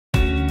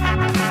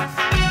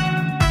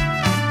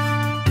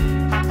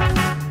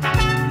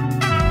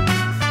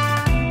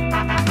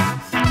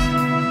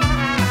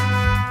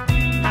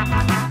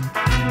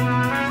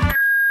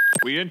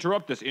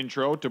interrupt this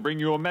intro to bring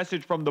you a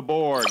message from the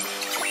Borg.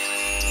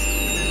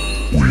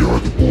 We are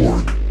the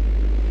Borg.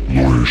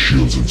 Lower your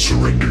shields and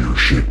surrender your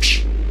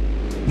ships.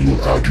 We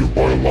will add your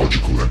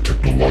biological and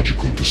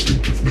technological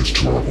distinctiveness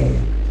to our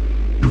own.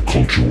 Your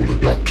culture will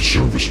adapt to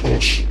service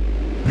us.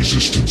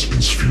 Resistance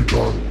is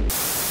futile.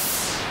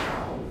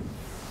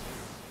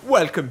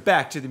 Welcome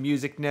back to the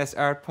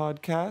Musicnest.art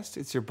podcast.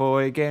 It's your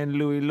boy again,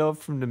 Louie Love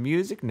from the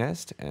Music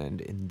Nest, and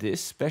in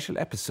this special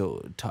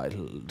episode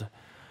titled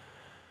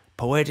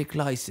Poetic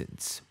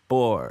License,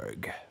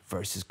 Borg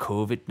versus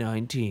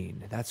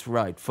Covid-19. That's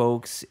right,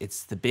 folks,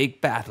 it's the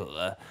big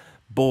battle.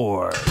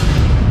 Borg,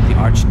 the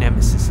arch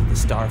nemesis of the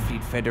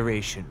Starfleet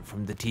Federation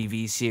from the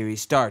TV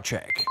series Star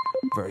Trek,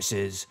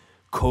 versus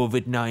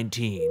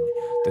Covid-19,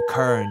 the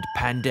current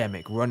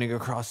pandemic running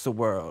across the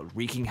world,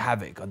 wreaking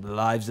havoc on the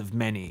lives of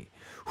many.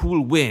 Who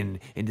will win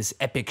in this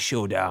epic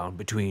showdown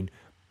between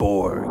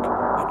Borg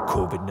and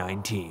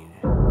Covid-19?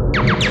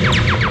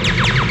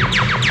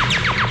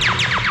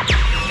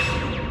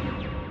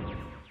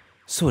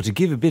 So to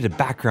give a bit of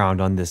background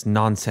on this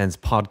nonsense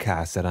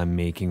podcast that I'm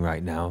making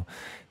right now,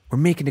 we're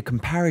making a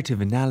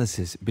comparative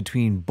analysis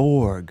between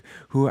Borg,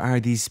 who are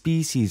these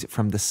species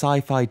from the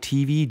sci-fi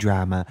TV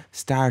drama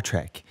Star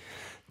Trek.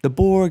 The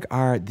Borg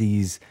are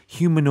these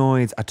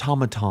humanoid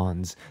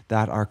automatons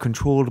that are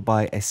controlled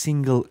by a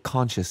single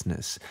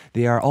consciousness.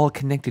 They are all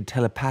connected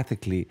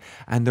telepathically,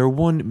 and their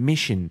one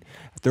mission,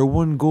 their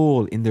one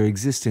goal in their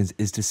existence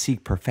is to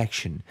seek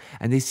perfection.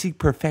 And they seek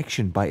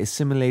perfection by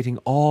assimilating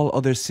all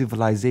other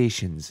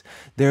civilizations,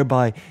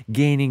 thereby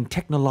gaining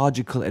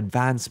technological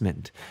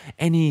advancement.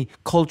 Any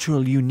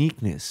cultural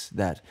uniqueness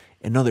that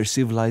another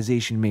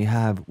civilization may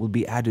have will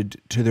be added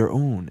to their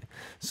own.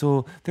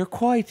 So they're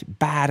quite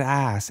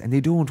badass, and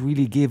they don't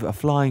really give a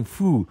flying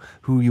foo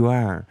who you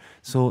are.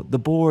 So the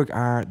Borg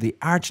are the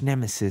arch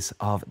nemesis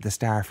of the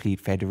Starfleet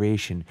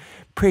Federation.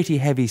 Pretty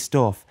heavy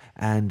stuff,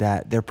 and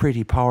they're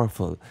pretty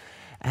powerful.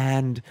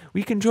 And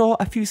we can draw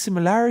a few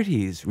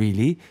similarities,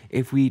 really,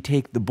 if we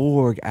take the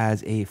Borg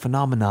as a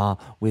phenomena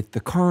with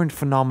the current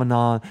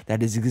phenomenon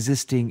that is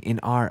existing in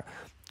our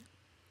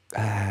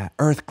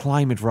Earth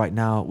climate right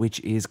now, which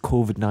is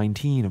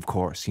COVID-19, of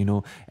course. You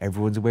know,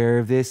 everyone's aware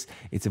of this.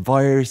 It's a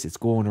virus, it's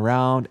going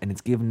around, and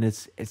it's given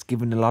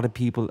a lot of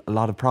people a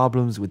lot of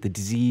problems with the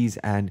disease,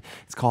 and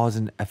it's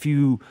causing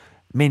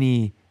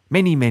many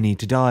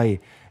to die.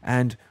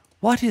 And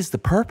what is the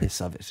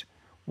purpose of it?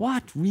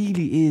 What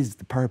really is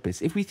the purpose?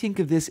 If we think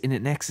of this in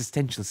an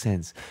existential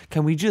sense,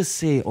 can we just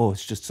say, oh,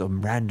 it's just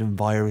some random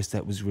virus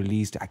that was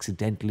released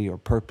accidentally or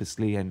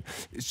purposely and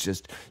it's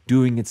just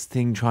doing its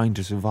thing trying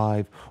to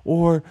survive?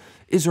 Or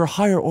is there a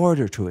higher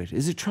order to it?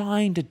 Is it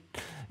trying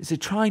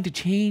to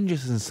change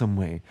us in some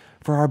way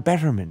for our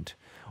betterment?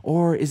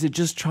 Or is it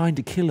just trying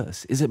to kill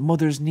us? Is it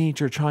Mother's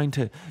Nature trying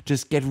to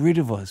just get rid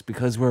of us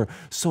because we're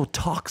so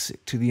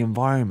toxic to the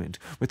environment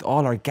with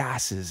all our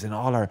gases and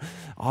all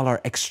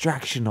our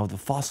extraction of the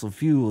fossil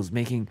fuels,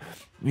 making,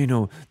 you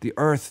know, the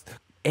earth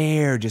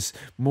air just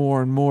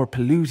more and more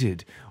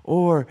polluted?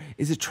 Or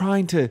is it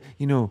trying to,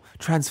 you know,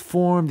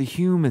 transform the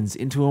humans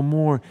into a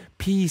more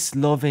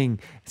peace-loving,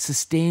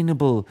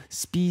 sustainable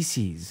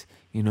species,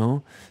 you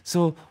know?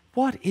 So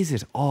what is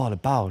it all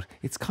about?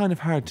 It's kind of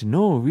hard to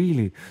know,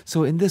 really.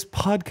 So in this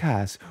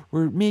podcast,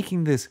 we're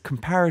making this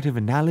comparative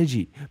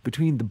analogy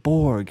between the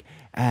Borg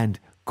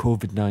and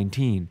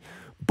COVID-19.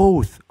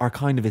 Both are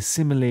kind of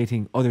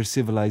assimilating other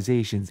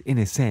civilizations in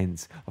a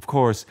sense. Of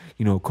course,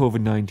 you know,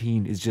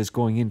 COVID-19 is just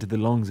going into the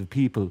lungs of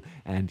people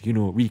and, you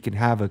know, wreaking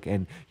havoc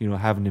and, you know,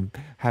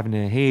 having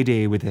a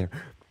heyday with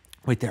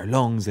their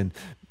lungs and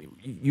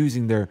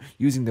using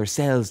their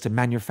cells to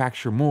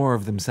manufacture more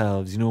of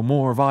themselves, you know,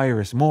 more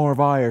virus,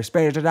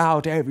 spread it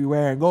out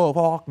everywhere and go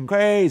fucking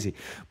crazy.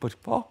 But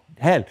fuck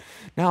hell,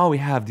 now we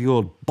have the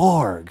old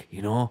Borg,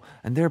 you know,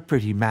 and they're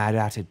pretty mad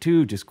at it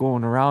too, just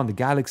going around the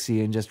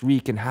galaxy and just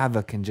wreaking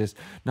havoc and just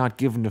not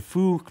giving a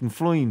fuck and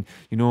flying,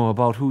 you know,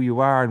 about who you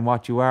are and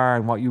what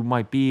you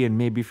might be and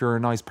maybe if you're a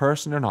nice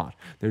person or not.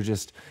 They're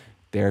just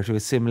there to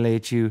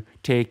assimilate you,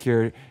 take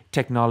your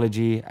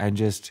technology and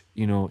just,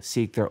 you know,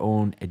 seek their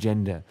own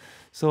agenda.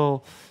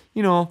 So,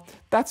 you know,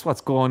 that's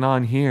what's going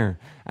on here.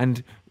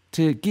 And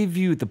to give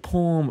you the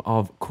poem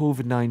of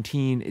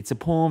COVID-19, it's a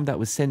poem that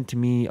was sent to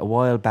me a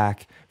while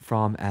back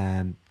from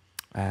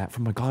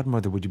my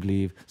godmother, would you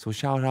believe? So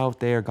shout out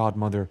there,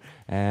 godmother.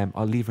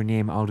 I'll leave her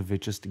name out of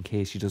it just in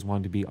case she doesn't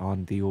want to be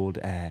on the old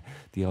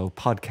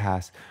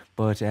podcast.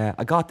 But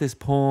I got this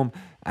poem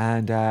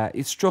and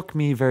it struck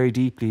me very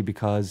deeply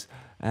because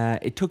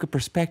it took a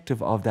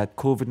perspective of that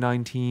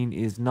COVID-19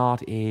 is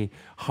not a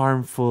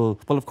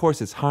harmful, well, of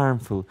course it's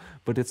harmful,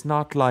 but it's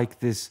not like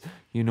this,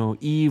 you know,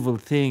 evil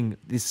thing,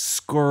 this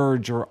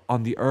scourge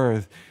on the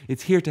earth.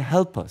 It's here to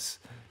help us,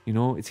 you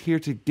know, it's here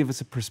to give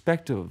us a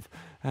perspective.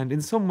 And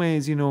in some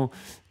ways, you know,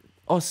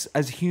 us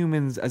as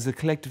humans, as a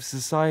collective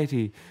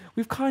society,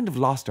 we've kind of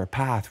lost our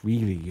path,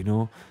 really, you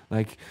know,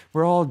 like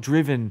we're all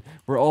driven,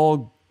 we're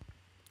all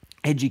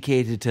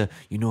educated to,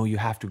 you know, you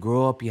have to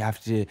grow up, you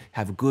have to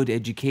have a good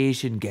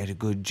education, get a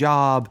good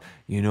job,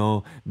 you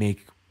know,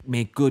 make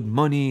make good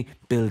money,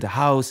 build a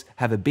house,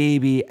 have a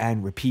baby,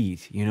 and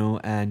repeat,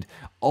 and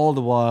all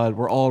the while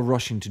we're all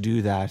rushing to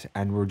do that,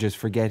 and we're just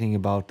forgetting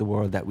about the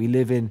world that we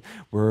live in.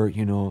 We're,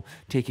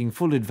 taking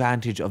full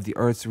advantage of the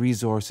earth's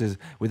resources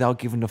without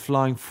giving a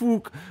flying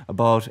fuck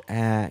about,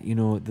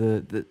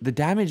 the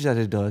damage that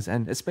it does,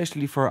 and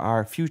especially for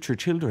our future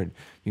children,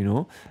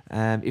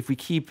 if we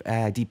keep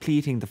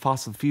depleting the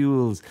fossil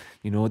fuels,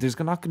 there's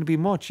not going to be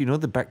much.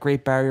 The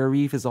Great Barrier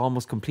Reef is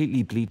almost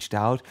completely bleached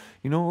out.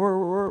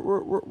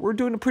 We're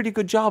doing a pretty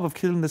good job of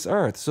killing this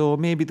earth. So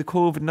maybe the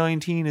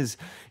COVID-19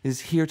 is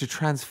here to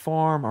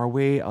transform our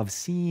way of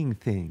seeing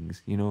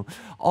things.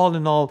 All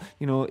in all,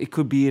 it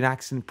could be an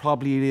accident.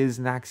 Probably it is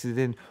an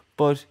accident.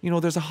 But,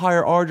 there's a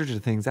higher order to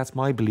things. That's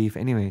my belief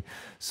anyway.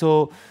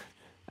 So,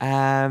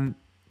 to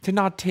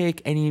not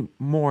take any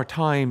more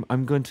time,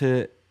 I'm going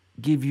to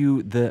give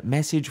you the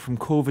message from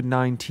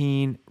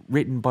COVID-19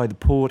 written by the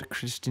poet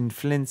Kristin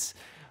Flyntz.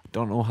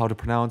 Don't know how to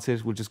pronounce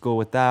it. We'll just go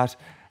with that.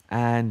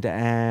 And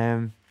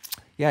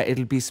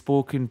it'll be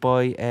spoken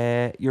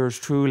by yours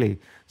truly.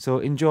 So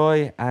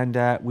enjoy, and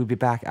we'll be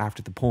back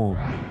after the poem.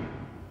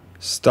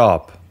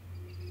 Stop.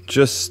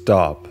 Just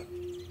stop.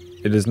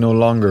 It is no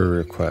longer a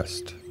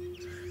request.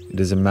 It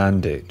is a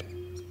mandate.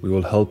 We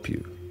will help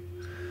you.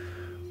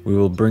 We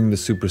will bring the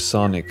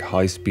supersonic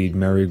high-speed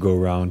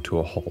merry-go-round to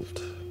a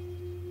halt.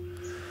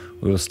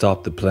 We will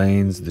stop the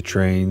planes, the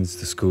trains,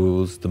 the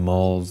schools, the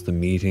malls, the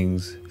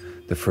meetings,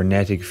 the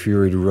frenetic,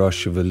 furied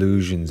rush of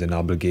illusions and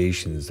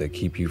obligations that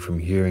keep you from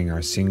hearing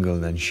our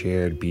single and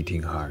shared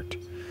beating heart,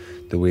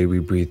 the way we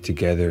breathe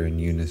together in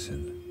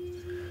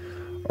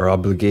unison. Our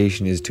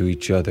obligation is to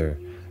each other,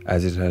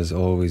 as it has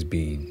always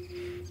been,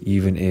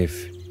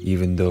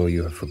 even though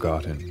you have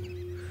forgotten.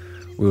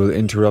 We will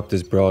interrupt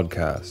this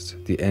broadcast,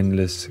 the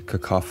endless,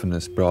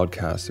 cacophonous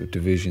broadcast of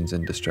divisions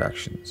and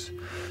distractions,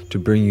 to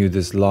bring you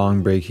this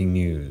long breaking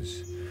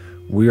news.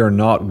 We are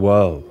not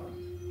well.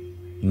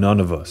 None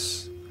of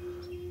us.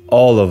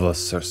 All of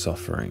us are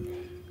suffering.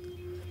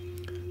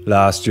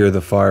 Last year, the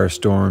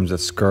firestorms that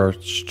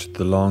scorched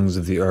the lungs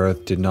of the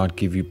earth did not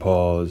give you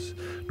pause,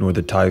 nor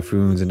the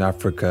typhoons in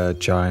Africa,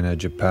 China,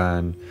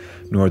 Japan,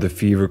 nor the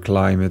fever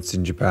climates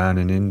in Japan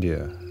and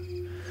India.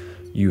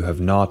 You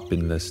have not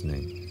been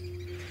listening.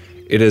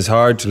 It is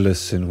hard to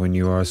listen when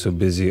you are so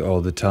busy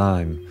all the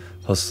time,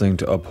 hustling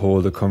to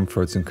uphold the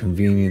comforts and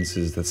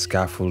conveniences that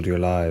scaffold your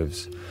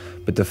lives,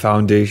 but the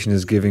foundation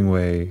is giving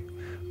way,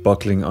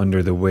 buckling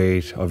under the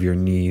weight of your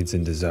needs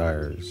and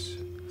desires.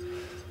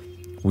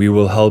 We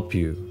will help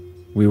you.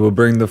 We will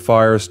bring the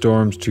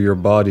firestorms to your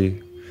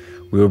body.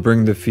 We will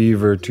bring the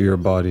fever to your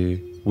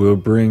body. We will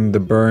bring the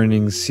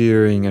burning,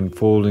 searing, and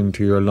folding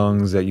to your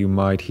lungs that you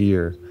might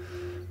hear.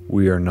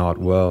 We are not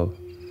well.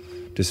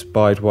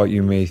 Despite what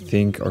you may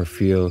think or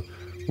feel,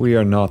 we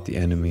are not the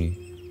enemy.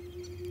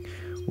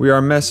 We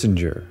are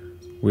messenger.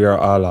 We are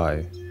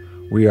ally.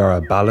 We are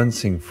a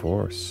balancing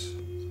force.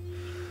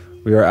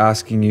 We are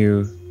asking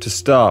you to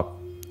stop,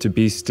 to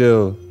be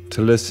still,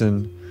 to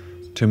listen,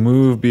 to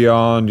move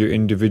beyond your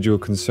individual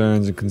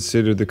concerns and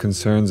consider the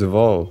concerns of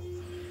all,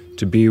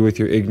 to be with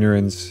your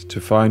ignorance,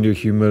 to find your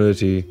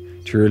humility,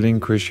 to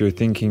relinquish your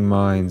thinking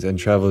minds and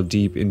travel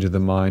deep into the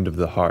mind of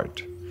the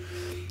heart.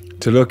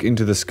 To look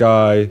into the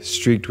sky,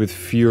 streaked with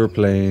fewer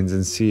planes,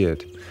 and see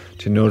it,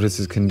 to notice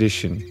its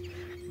condition,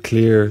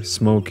 clear,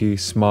 smoky,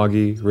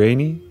 smoggy,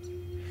 rainy?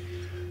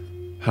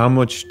 How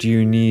much do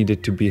you need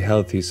it to be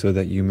healthy so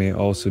that you may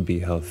also be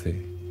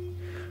healthy?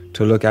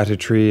 To look at a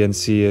tree and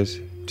see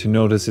it, to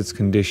notice its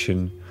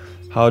condition,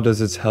 how does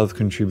its health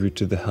contribute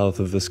to the health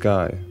of the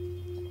sky?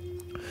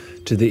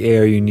 To the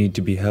air you need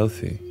to be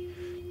healthy.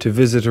 To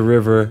visit a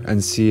river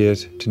and see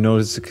it, to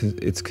notice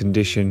its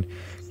condition,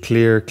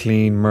 clear,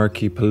 clean,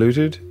 murky,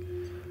 polluted?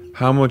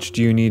 How much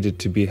do you need it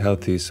to be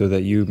healthy so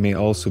that you may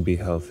also be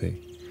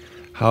healthy?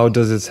 How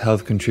does its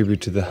health contribute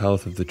to the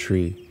health of the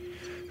tree?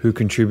 Who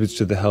contributes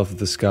to the health of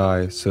the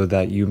sky so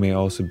that you may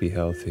also be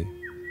healthy?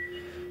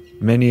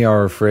 Many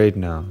are afraid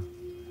now.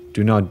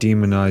 Do not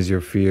demonize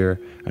your fear,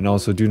 and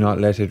also do not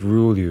let it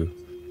rule you.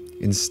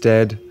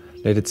 Instead,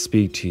 let it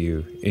speak to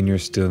you in your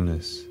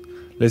stillness.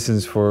 Listen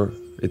for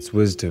its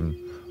wisdom,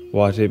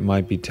 what it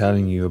might be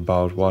telling you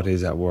about what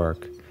is at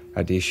work,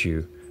 at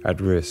issue,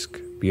 at risk,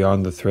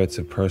 beyond the threats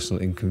of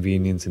personal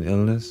inconvenience and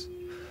illness.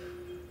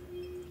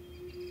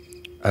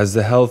 As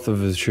the health of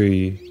the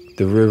tree,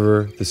 the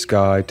river, the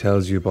sky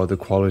tells you about the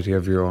quality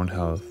of your own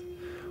health.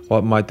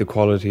 What might the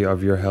quality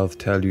of your health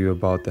tell you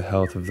about the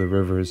health of the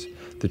rivers,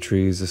 the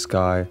trees, the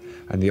sky,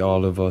 and the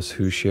all of us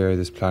who share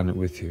this planet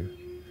with you?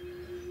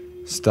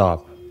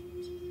 Stop.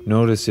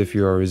 Notice if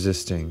you are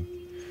resisting.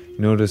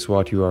 Notice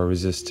what you are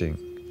resisting.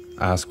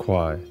 Ask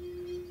why.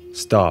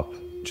 Stop.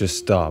 Just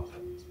stop.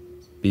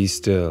 Be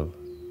still.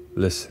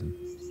 Listen.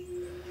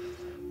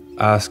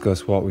 Ask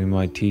us what we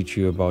might teach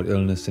you about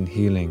illness and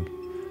healing,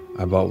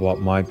 about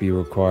what might be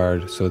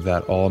required so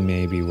that all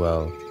may be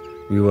well.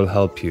 We will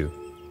help you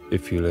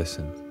if you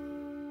listen.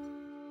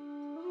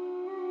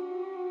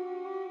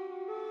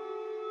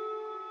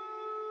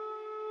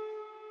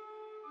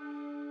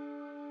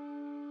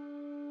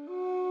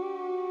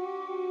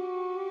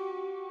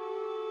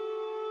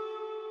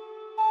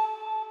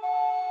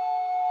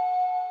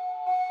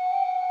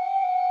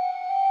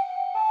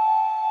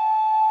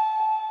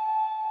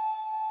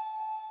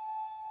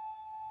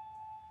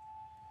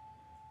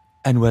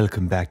 And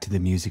welcome back to the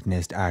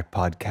Musicnest.art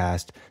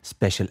podcast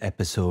special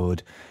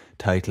episode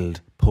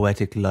titled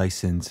Poetic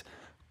License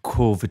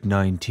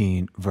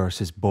COVID-19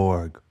 versus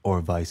Borg,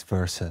 or vice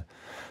versa.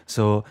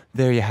 So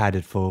there you had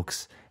it,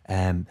 folks.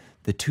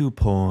 The two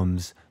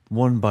poems,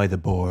 one by the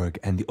Borg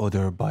and the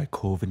other by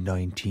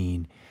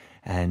COVID-19.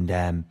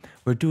 And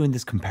we're doing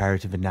this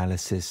comparative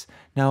analysis.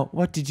 Now,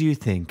 what did you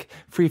think?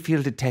 Free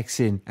feel to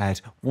text in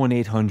at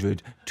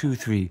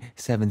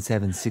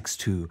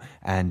 1-800-237762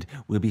 and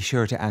we'll be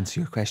sure to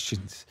answer your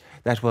questions.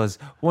 That was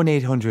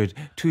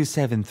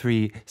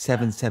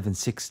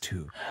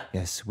 1-800-273-7762.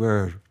 Yes,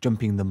 we're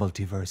jumping the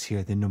multiverse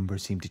here. The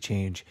numbers seem to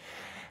change.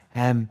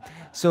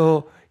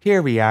 So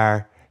here we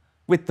are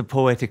with the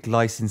Poetic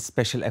License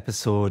special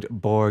episode,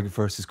 Borg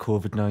versus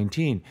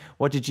COVID-19.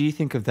 What did you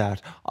think of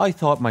that? I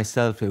thought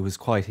myself it was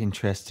quite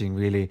interesting,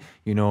 really.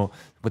 You know,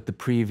 but the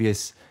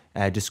previous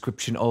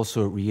description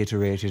also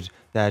reiterated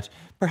that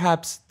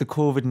perhaps the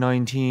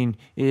COVID-19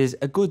 is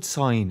a good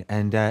sign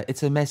and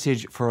it's a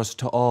message for us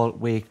to all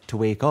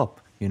wake up,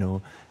 you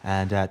know,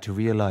 and to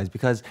realize,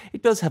 because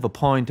it does have a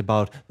point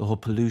about the whole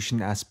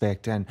pollution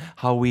aspect and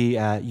how we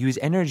use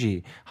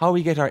energy, how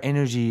we get our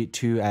energy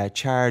to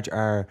charge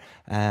our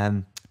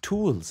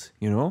tools,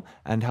 you know,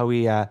 and how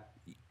we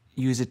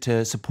use it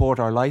to support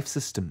our life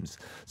systems,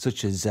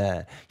 such as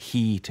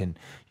heat and,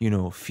 you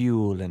know,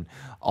 fuel and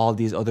all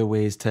these other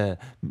ways to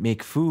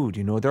make food.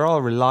 You know, they're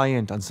all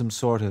reliant on some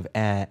sort of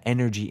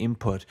energy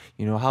input.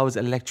 You know, how is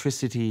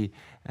electricity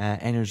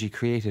energy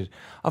created?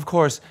 Of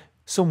course,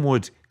 some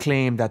would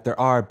claim that there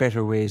are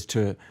better ways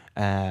to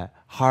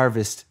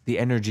harvest the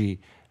energy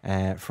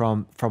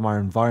from our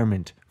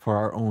environment for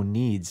our own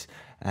needs,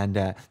 and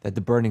that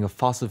the burning of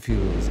fossil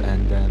fuels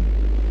and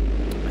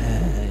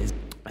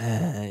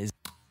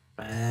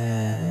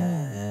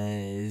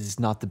is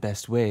not the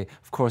best way.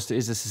 Of course, there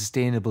is a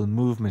sustainable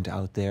movement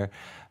out there,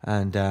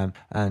 and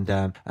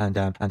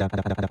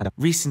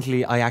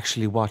recently I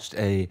actually watched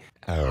a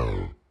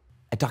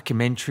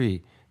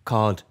documentary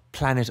called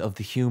Planet of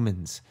the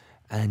Humans.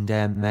 And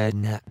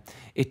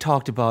it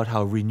talked about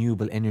how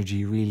renewable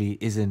energy really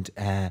isn't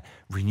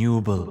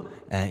renewable,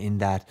 in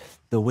that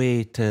the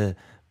way to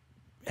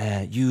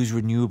use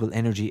renewable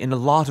energy in a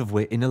lot of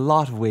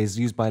ways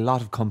used by a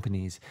lot of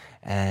companies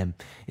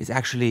is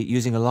actually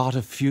using a lot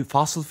of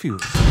fossil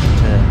fuels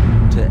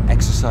to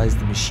exercise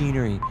the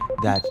machinery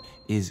that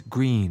is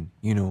green,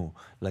 you know,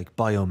 like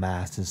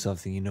biomass and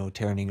something, you know,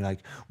 turning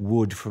like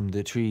wood from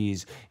the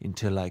trees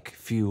into like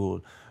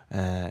fuel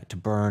to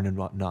burn and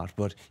whatnot.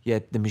 But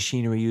yet the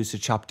machinery used to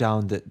chop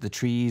down the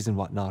trees and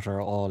whatnot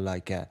are all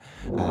like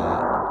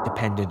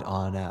dependent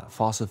on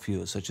fossil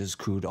fuels such as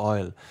crude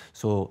oil.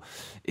 So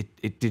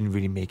it didn't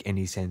really make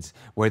any sense.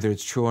 Whether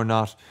it's true or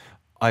not,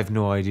 I've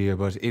no idea,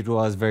 but it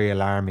was very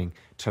alarming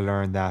to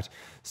learn that.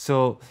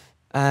 So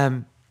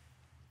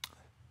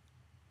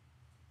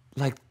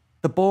like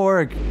the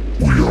Borg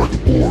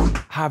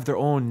have their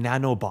own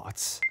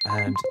nanobots,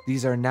 and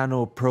these are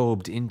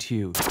nano-probed into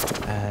you,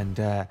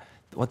 and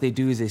what they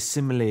do is they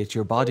simulate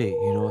your body,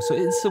 you know. So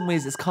in some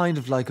ways, it's kind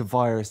of like a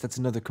virus. That's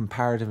another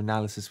comparative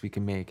analysis we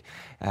can make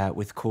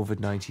with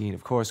COVID-19.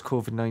 Of course,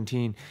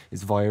 COVID-19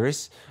 is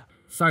virus.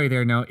 Sorry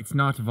there, no, it's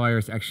not a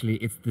virus, actually.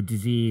 It's the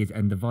disease,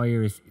 and the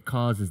virus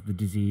causes the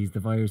disease. The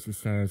virus is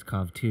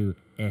SARS-CoV-2,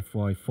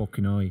 FY.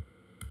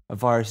 A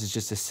virus is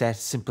just a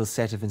simple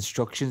set of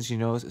instructions, you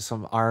know,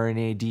 some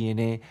RNA,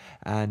 DNA,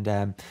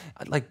 and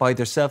like by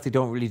themselves, they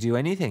don't really do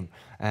anything.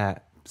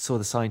 So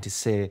the scientists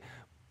say.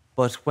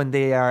 But when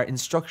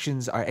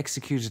instructions are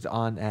executed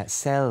on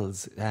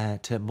cells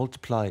to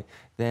multiply,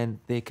 then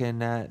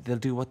they'll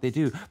do what they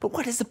do. But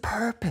what is the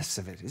purpose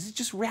of it? Is it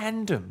just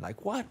random?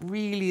 Like, what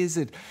really is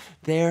it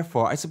there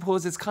for? I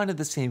suppose it's kind of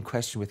the same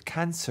question with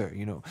cancer.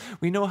 You know,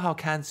 we know how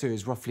cancer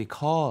is roughly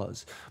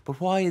caused,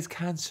 but why is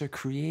cancer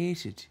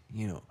created?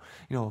 You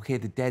know, okay,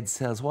 the dead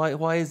cells.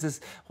 Why is this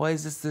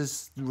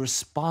this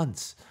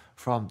response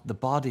from the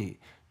body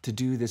to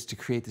do this, to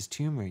create this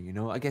tumor, you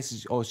know? I guess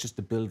it's just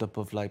the buildup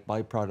of like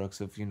byproducts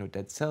of, you know,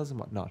 dead cells and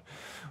whatnot.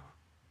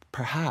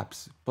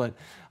 Perhaps, but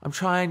I'm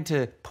trying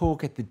to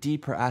poke at the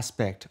deeper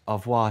aspect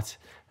of what,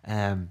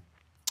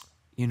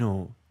 you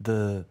know,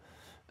 the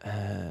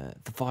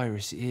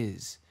virus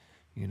is,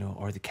 you know,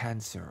 or the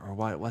cancer, or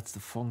what's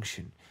the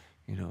function.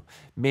 You know,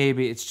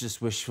 maybe it's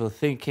just wishful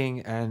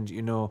thinking, and,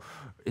 you know,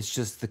 it's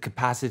just the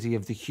capacity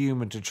of the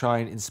human to try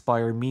and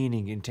inspire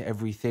meaning into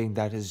everything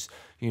that is,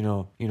 you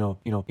know,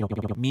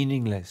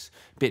 meaningless,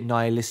 a bit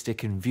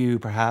nihilistic in view,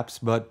 perhaps,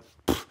 but,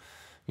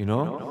 you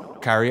know,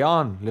 carry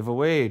on, live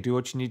away, do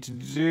what you need to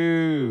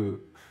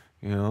do,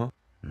 you know.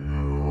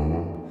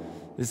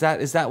 Is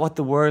that what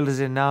the world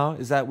is in now?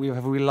 Is that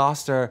have we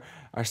lost our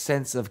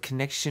sense of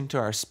connection to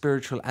our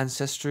spiritual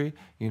ancestry,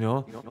 you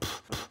know?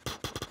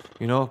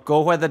 You know, go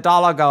where the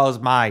dollar goes,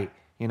 mate.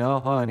 You know,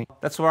 honey,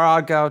 that's where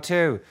I'll go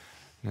too.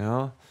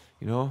 You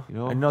know,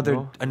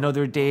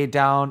 another day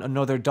down,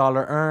 another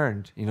dollar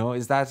earned. You know,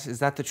 is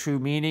that the true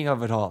meaning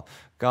of it all?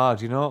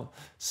 God, you know,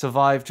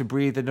 survive to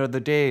breathe another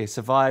day,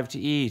 survive to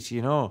eat.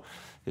 You know,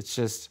 it's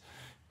just,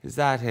 is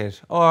that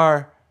it?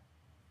 Or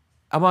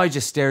am I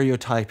just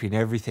stereotyping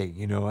everything,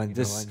 and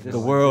the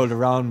world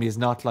around me is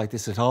not like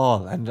this at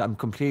all, and I'm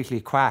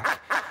completely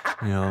quack,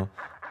 I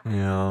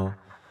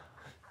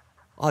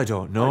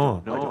don't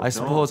know. I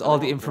suppose all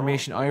the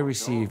information I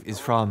receive is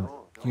from,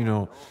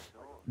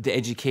 the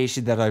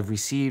education that I've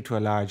received to a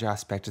large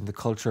aspect and the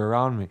culture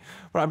around me.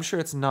 But I'm sure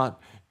it's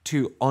not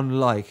too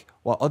unlike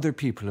what other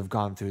people have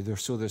gone through.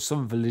 So there's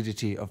some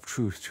validity of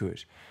truth to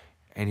it.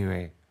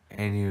 Anyway.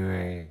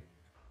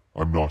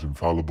 I'm not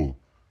infallible.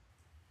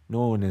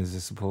 No one is, I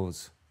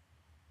suppose.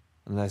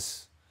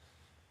 Unless,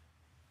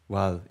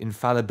 well,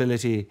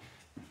 infallibility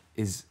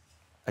is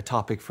a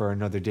topic for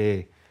another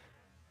day.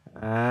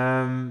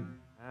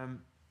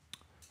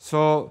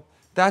 So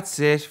that's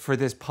it for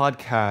this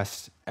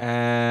podcast.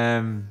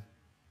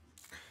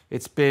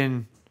 It's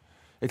been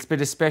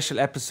a special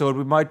episode.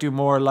 We might do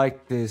more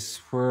like this.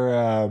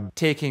 We're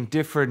taking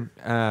different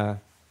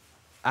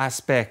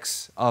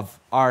aspects of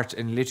art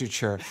and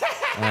literature.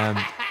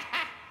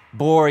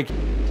 Borg.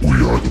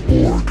 We are the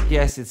Borg.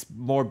 Yes, it's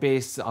more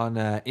based on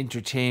an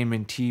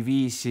entertainment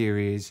TV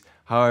series.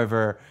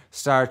 However,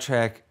 Star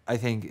Trek, I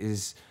think,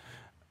 is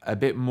a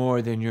bit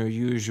more than your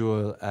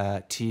usual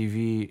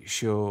TV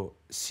show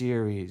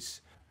series.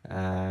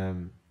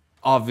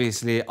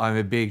 Obviously, I'm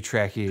a big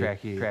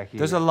Trekkie.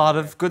 There's a lot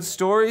of good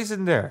stories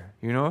in there.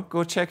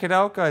 Go check it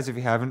out, guys, if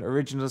you haven't.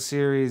 Original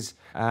series.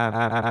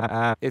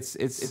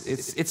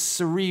 It's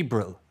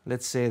cerebral.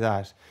 Let's say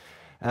that.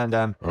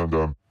 And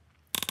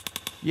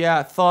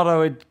yeah, thought I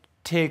would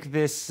take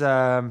this,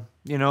 a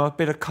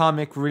bit of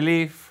comic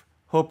relief.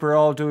 Hope we're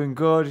all doing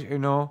good.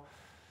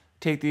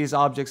 Take these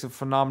objects of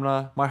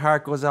phenomena. My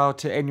heart goes out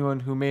to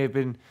anyone who may have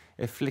been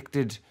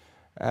afflicted,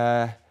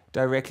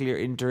 directly or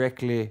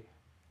indirectly,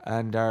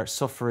 and are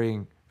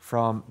suffering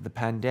from the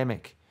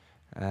pandemic.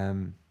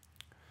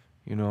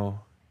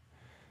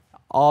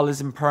 All is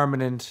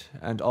impermanent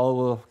and all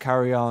will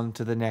carry on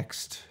to the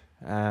next.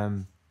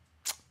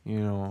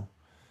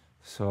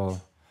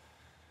 So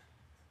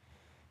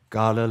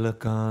gotta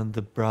look on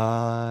the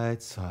bright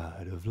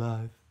side of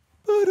life.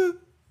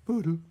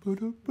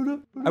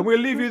 And we'll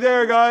leave you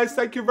there, guys.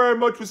 Thank you very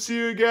much. We'll see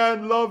you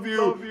again. Love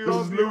you. This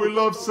is Louie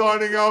Love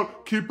signing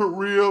out. Keep it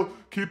real.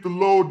 Keep the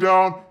low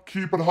down.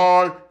 Keep it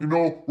high.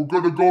 We're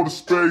going to go to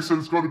space and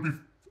it's going to be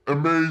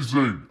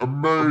amazing.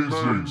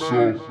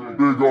 So,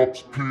 big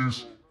ups,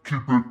 peace.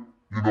 Keep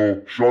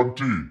it,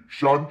 shanti.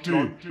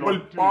 Well,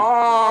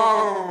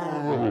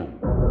 bye.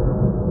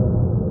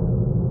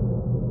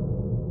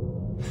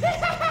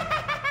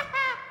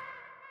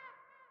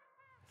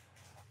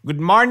 Good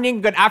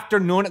morning, good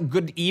afternoon,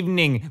 good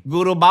evening.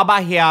 Guru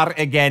Baba here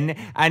again.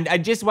 And I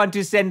just want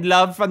to send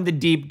love from the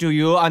deep to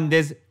you on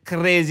this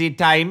crazy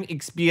time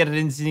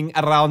experiencing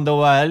around the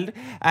world.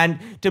 And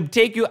to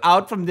take you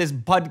out from this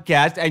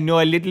podcast, I know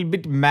a little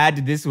bit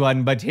mad this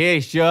one, but hey,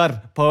 sure,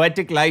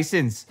 poetic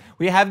license.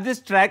 We have this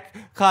track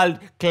called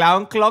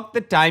Clown Clock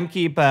the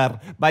Timekeeper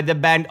by the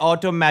band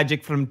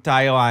Automagic from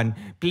Taiwan.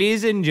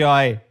 Please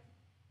enjoy.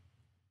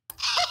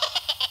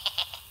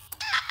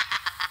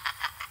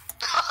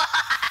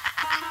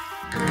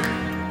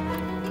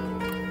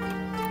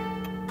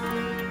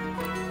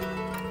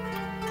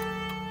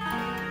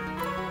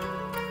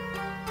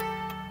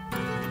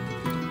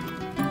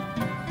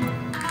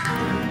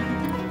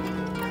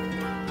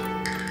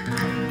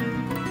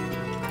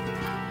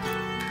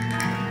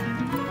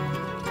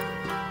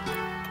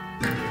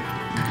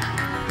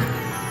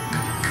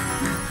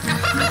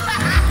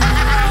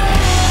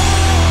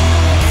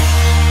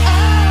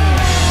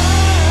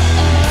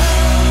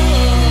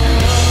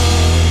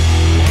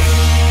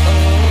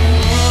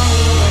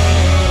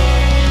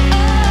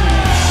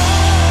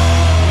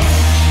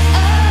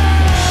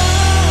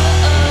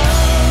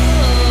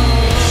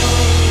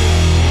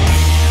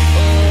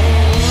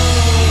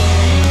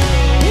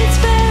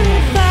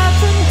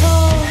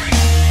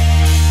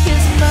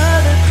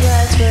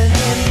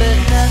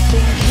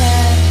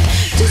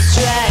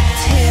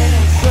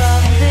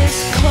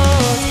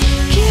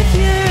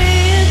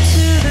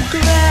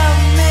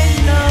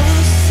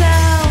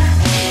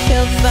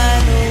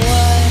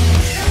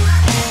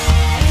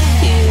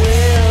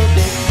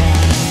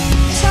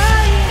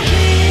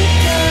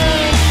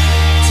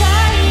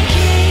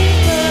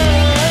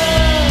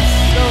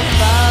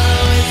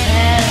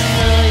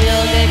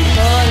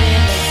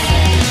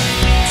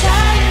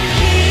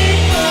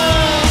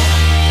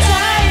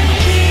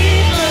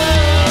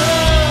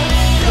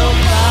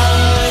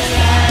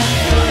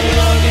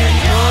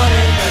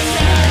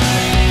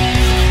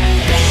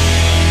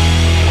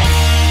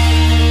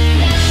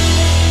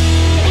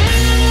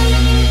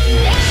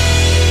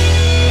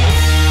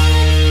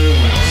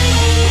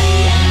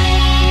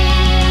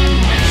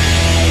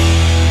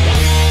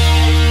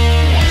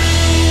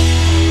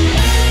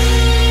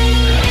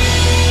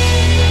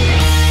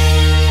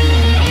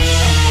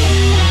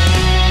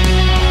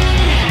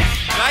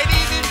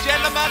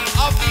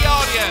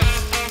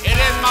 It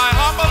is my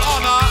humble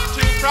honor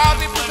to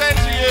proudly present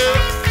to you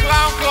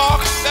Clown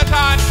Clock the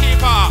Time